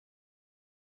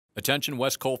Attention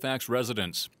West Colfax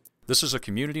residents. This is a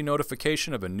community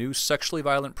notification of a new sexually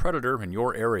violent predator in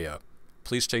your area.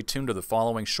 Please stay tuned to the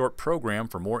following short program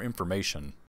for more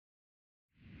information.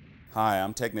 Hi,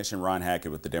 I'm Technician Ron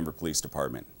Hackett with the Denver Police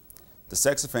Department. The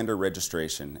Sex Offender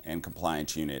Registration and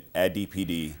Compliance Unit at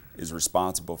DPD is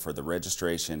responsible for the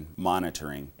registration,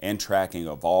 monitoring, and tracking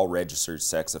of all registered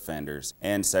sex offenders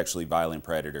and sexually violent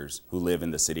predators who live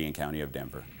in the city and county of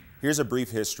Denver. Here's a brief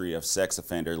history of sex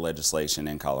offender legislation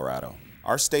in Colorado.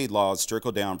 Our state laws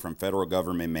trickle down from federal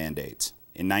government mandates.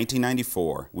 In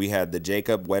 1994, we had the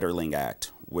Jacob Wetterling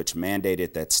Act, which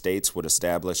mandated that states would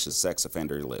establish a sex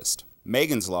offender list.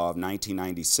 Megan's Law of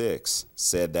 1996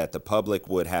 said that the public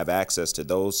would have access to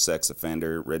those sex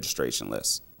offender registration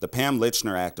lists. The Pam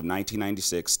Lichner Act of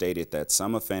 1996 stated that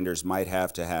some offenders might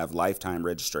have to have lifetime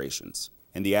registrations.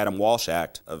 And the Adam Walsh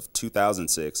Act of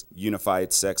 2006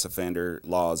 unified sex offender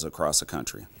laws across the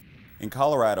country. In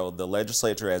Colorado, the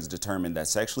legislature has determined that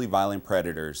sexually violent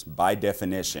predators, by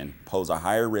definition, pose a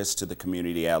higher risk to the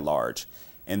community at large,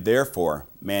 and therefore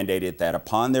mandated that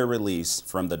upon their release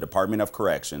from the Department of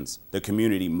Corrections, the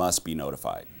community must be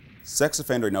notified. Sex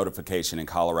offender notification in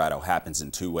Colorado happens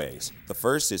in two ways. The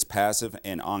first is passive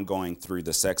and ongoing through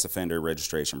the sex offender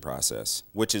registration process,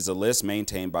 which is a list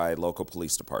maintained by local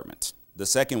police departments. The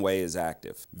second way is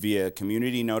active, via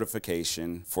community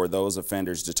notification for those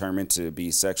offenders determined to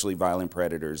be sexually violent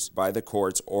predators by the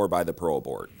courts or by the parole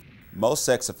board. Most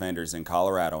sex offenders in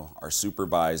Colorado are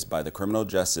supervised by the criminal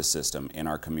justice system in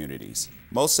our communities.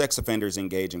 Most sex offenders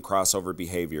engage in crossover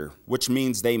behavior, which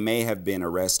means they may have been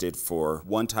arrested for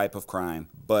one type of crime,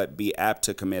 but be apt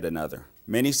to commit another.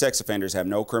 Many sex offenders have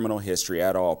no criminal history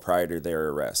at all prior to their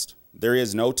arrest. There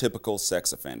is no typical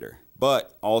sex offender,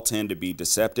 but all tend to be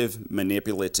deceptive,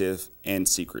 manipulative, and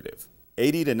secretive.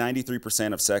 80 to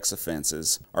 93% of sex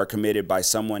offenses are committed by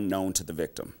someone known to the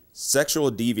victim.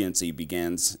 Sexual deviancy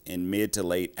begins in mid to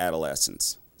late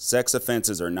adolescence. Sex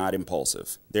offenses are not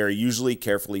impulsive. They are usually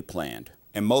carefully planned,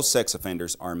 and most sex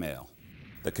offenders are male.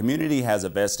 The community has a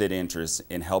vested interest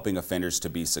in helping offenders to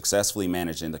be successfully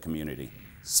managed in the community.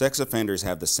 Sex offenders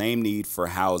have the same need for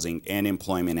housing and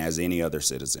employment as any other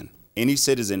citizen. Any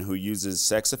citizen who uses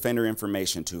sex offender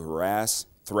information to harass,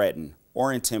 threaten,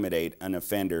 or intimidate an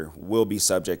offender will be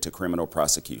subject to criminal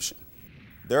prosecution.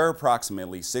 There are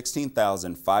approximately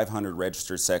 16,500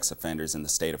 registered sex offenders in the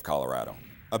state of Colorado.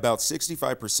 About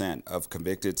 65% of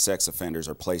convicted sex offenders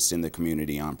are placed in the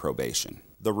community on probation.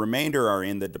 The remainder are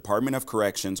in the Department of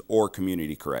Corrections or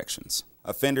community corrections.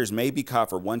 Offenders may be caught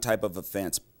for one type of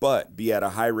offense, but be at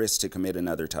a high risk to commit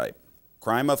another type.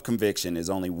 Crime of conviction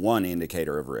is only one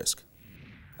indicator of risk.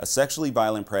 A sexually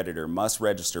violent predator must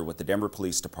register with the Denver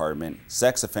Police Department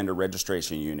Sex Offender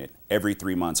Registration Unit every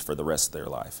 3 months for the rest of their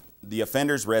life. The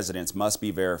offender's residence must be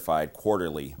verified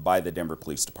quarterly by the Denver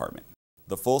Police Department.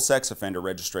 The full sex offender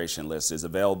registration list is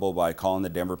available by calling the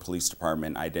Denver Police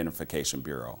Department Identification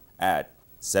Bureau at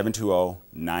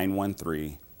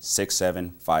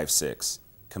 720-913-6756.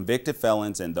 Convicted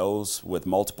felons and those with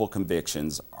multiple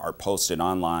convictions are posted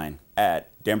online at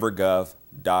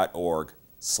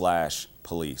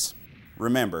denvergov.org/police.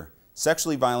 Remember,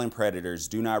 sexually violent predators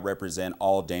do not represent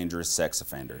all dangerous sex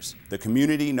offenders. The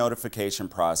community notification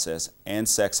process and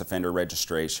sex offender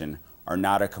registration are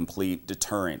not a complete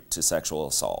deterrent to sexual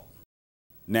assault.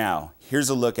 Now, here's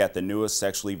a look at the newest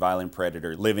sexually violent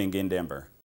predator living in Denver.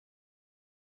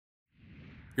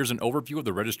 Here's an overview of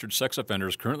the registered sex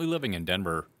offenders currently living in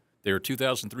Denver. There are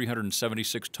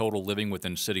 2,376 total living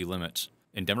within city limits.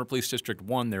 In Denver Police District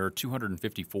 1, there are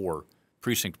 254.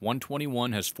 Precinct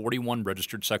 121 has 41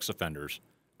 registered sex offenders.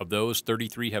 Of those,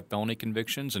 33 have felony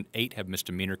convictions and 8 have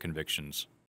misdemeanor convictions.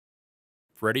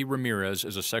 Freddie Ramirez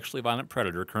is a sexually violent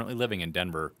predator currently living in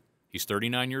Denver. He's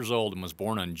 39 years old and was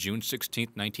born on June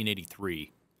 16,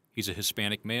 1983. He's a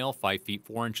Hispanic male, 5 feet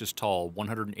 4 inches tall,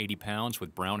 180 pounds,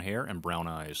 with brown hair and brown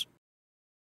eyes.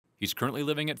 He's currently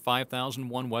living at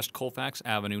 5001 West Colfax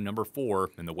Avenue, number 4,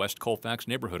 in the West Colfax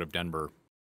neighborhood of Denver.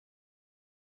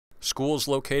 Schools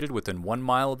located within 1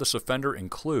 mile of this offender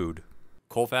include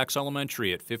Colfax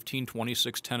Elementary at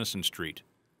 1526 Tennyson Street,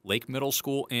 Lake Middle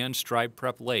School and Strive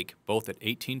Prep Lake, both at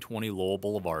 1820 Lowell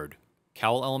Boulevard,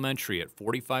 Cowell Elementary at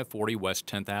 4540 West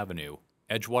 10th Avenue,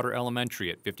 Edgewater Elementary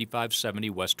at 5570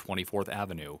 West 24th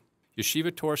Avenue,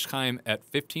 Yeshiva Torsheim at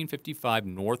 1555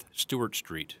 North Stewart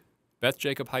Street, Beth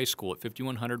Jacob High School at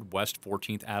 5100 West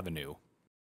 14th Avenue.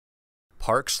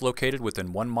 Parks located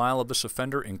within 1 mile of this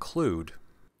offender include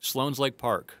Sloan's Lake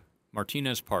Park,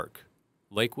 Martinez Park,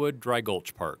 Lakewood Dry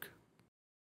Gulch Park.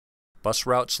 Bus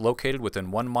routes located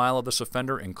within 1 mile of this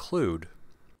offender include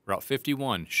Route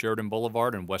 51, Sheridan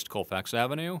Boulevard and West Colfax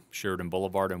Avenue, Sheridan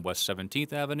Boulevard and West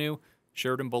 17th Avenue,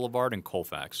 Sheridan Boulevard and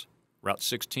Colfax. Route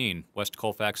 16, West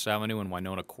Colfax Avenue and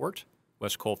Winona Court,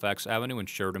 West Colfax Avenue and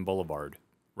Sheridan Boulevard.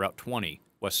 Route 20,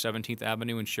 West 17th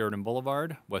Avenue and Sheridan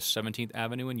Boulevard, West 17th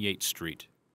Avenue and Yates Street.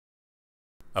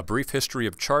 A brief history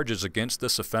of charges against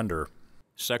this offender.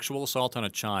 Sexual assault on a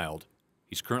child.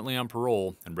 He's currently on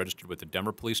parole and registered with the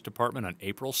Denver Police Department on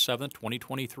April 7,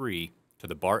 2023, to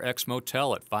the Bar X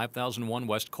Motel at 5001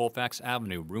 West Colfax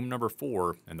Avenue, room number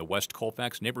 4, in the West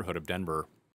Colfax neighborhood of Denver.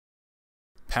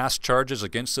 Past charges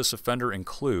against this offender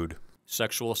include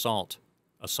sexual assault,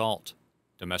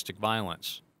 domestic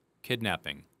violence,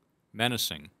 kidnapping,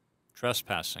 menacing,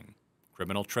 trespassing,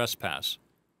 criminal trespass,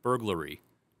 burglary,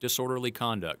 disorderly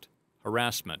conduct,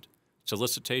 harassment,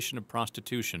 solicitation of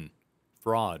prostitution,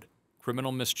 fraud,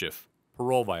 criminal mischief,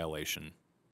 parole violation.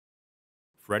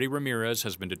 Freddie Ramirez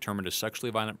has been determined a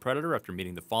sexually violent predator after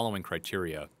meeting the following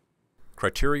criteria.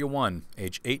 Criteria 1,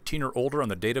 age 18 or older on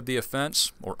the date of the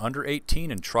offense, or under 18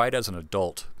 and tried as an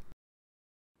adult.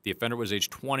 The offender was age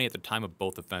 20 at the time of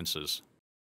both offenses.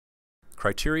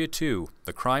 Criteria 2,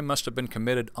 the crime must have been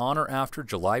committed on or after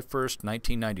July 1,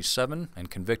 1997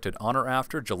 and convicted on or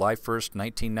after July 1,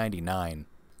 1999.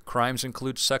 Crimes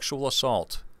include sexual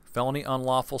assault, felony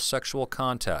unlawful sexual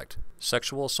contact,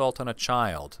 sexual assault on a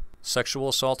child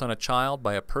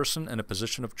by a person in a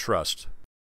position of trust.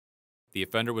 The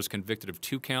offender was convicted of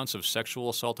 2 counts of sexual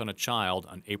assault on a child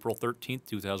on April 13,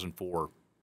 2004.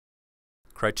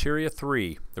 Criteria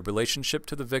 3, the relationship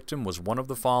to the victim was one of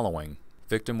the following.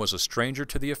 Victim was a stranger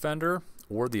to the offender,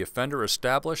 or the offender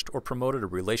established or promoted a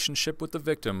relationship with the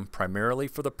victim primarily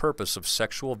for the purpose of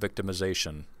sexual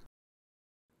victimization.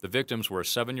 The victims were a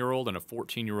 7-year-old and a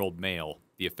 14-year-old male.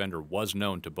 The offender was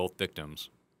known to both victims.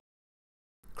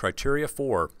 Criteria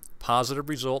 4, positive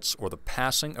results or the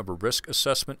passing of a risk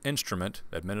assessment instrument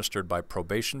administered by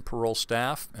probation parole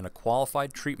staff and a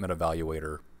qualified treatment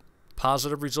evaluator.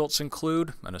 Positive results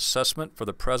include an assessment for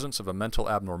the presence of a mental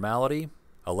abnormality,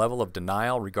 a level of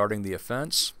denial regarding the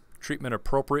offense, treatment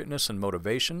appropriateness and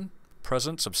motivation,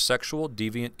 presence of sexual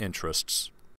deviant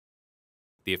interests.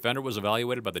 The offender was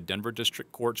evaluated by the Denver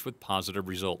District Courts with positive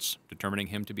results, determining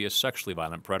him to be a sexually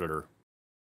violent predator.